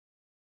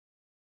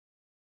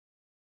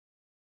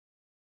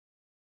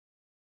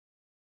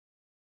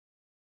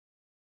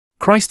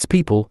Christ's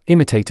people,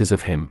 imitators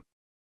of him.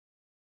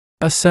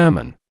 A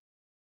sermon.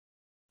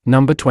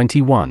 Number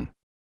 21.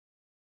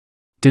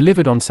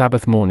 Delivered on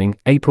Sabbath morning,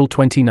 April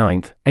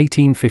 29,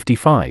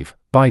 1855,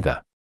 by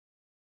the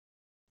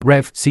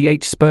Rev. C.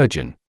 H.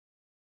 Spurgeon.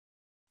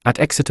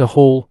 At Exeter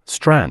Hall,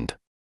 Strand.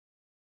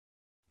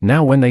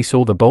 Now when they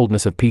saw the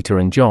boldness of Peter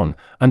and John,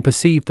 and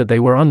perceived that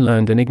they were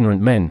unlearned and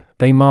ignorant men,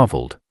 they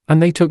marveled,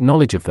 and they took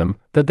knowledge of them,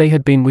 that they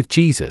had been with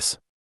Jesus.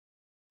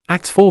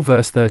 Acts 4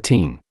 verse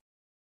 13.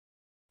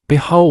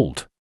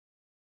 Behold!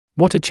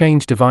 What a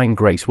change divine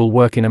grace will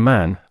work in a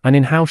man, and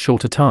in how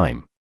short a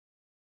time.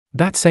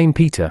 That same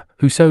Peter,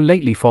 who so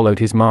lately followed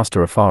his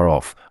master afar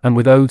off, and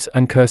with oaths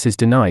and curses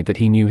denied that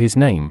he knew his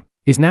name,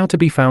 is now to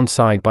be found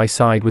side by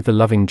side with the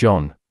loving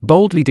John,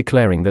 boldly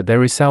declaring that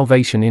there is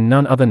salvation in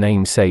none other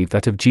name save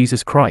that of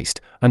Jesus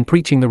Christ, and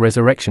preaching the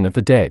resurrection of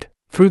the dead,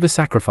 through the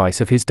sacrifice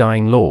of his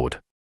dying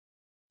Lord.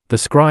 The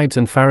scribes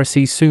and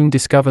Pharisees soon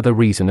discover the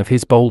reason of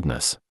his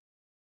boldness.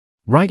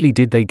 Rightly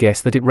did they guess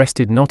that it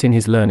rested not in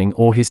his learning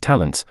or his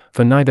talents,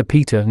 for neither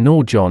Peter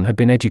nor John had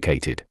been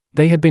educated.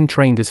 They had been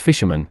trained as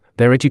fishermen,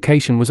 their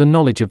education was a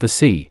knowledge of the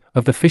sea,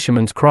 of the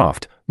fisherman's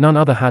craft, none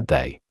other had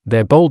they.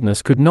 Their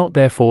boldness could not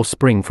therefore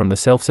spring from the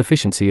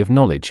self-sufficiency of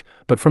knowledge,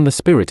 but from the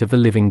Spirit of the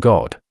living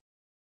God.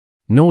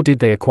 Nor did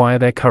they acquire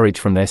their courage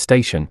from their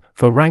station,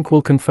 for rank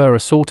will confer a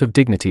sort of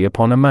dignity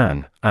upon a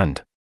man,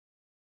 and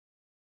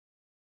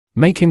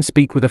make him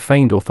speak with a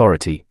feigned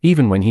authority,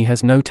 even when he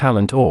has no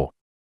talent or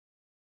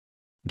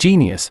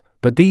genius.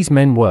 But these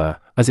men were,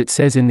 as it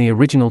says in the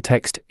original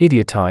text,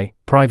 idiotai,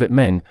 private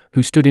men,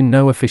 who stood in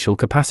no official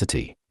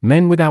capacity,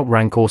 men without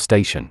rank or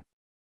station.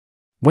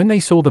 When they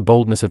saw the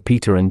boldness of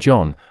Peter and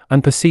John,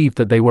 and perceived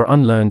that they were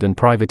unlearned and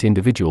private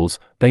individuals,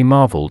 they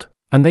marveled,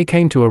 and they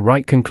came to a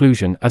right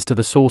conclusion as to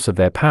the source of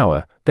their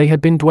power. They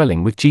had been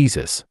dwelling with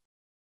Jesus.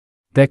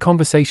 Their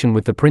conversation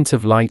with the Prince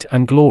of Light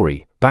and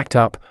Glory, backed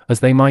up, as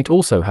they might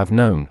also have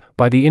known,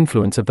 by the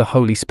influence of the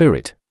Holy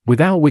Spirit,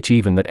 without which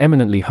even that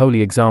eminently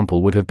holy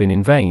example would have been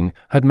in vain,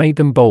 had made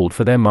them bold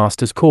for their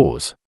Master's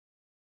cause.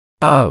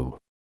 Oh!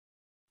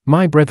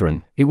 My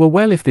brethren, it were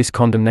well if this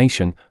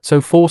condemnation,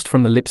 so forced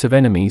from the lips of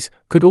enemies,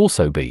 could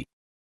also be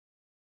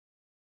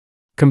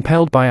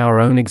compelled by our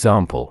own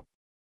example.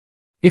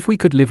 If we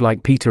could live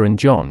like Peter and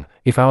John,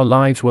 if our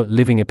lives were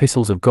living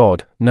epistles of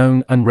God,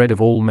 known and read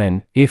of all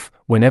men, if,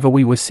 whenever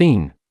we were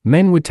seen,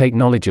 men would take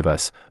knowledge of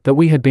us, that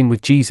we had been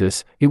with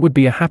Jesus, it would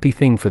be a happy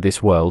thing for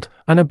this world,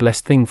 and a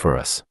blessed thing for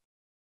us.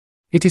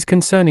 It is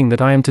concerning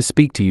that I am to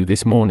speak to you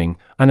this morning,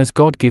 and as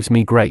God gives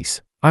me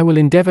grace, I will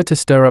endeavor to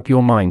stir up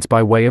your minds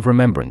by way of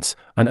remembrance,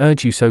 and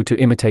urge you so to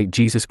imitate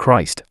Jesus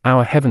Christ,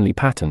 our heavenly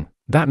pattern,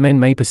 that men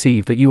may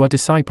perceive that you are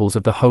disciples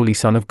of the Holy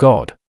Son of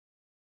God.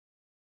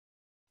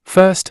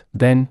 First,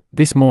 then,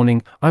 this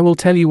morning, I will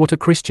tell you what a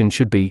Christian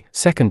should be.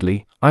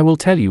 Secondly, I will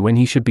tell you when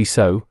he should be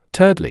so.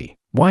 Thirdly,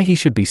 why he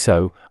should be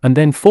so, and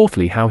then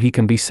fourthly how he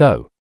can be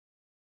so.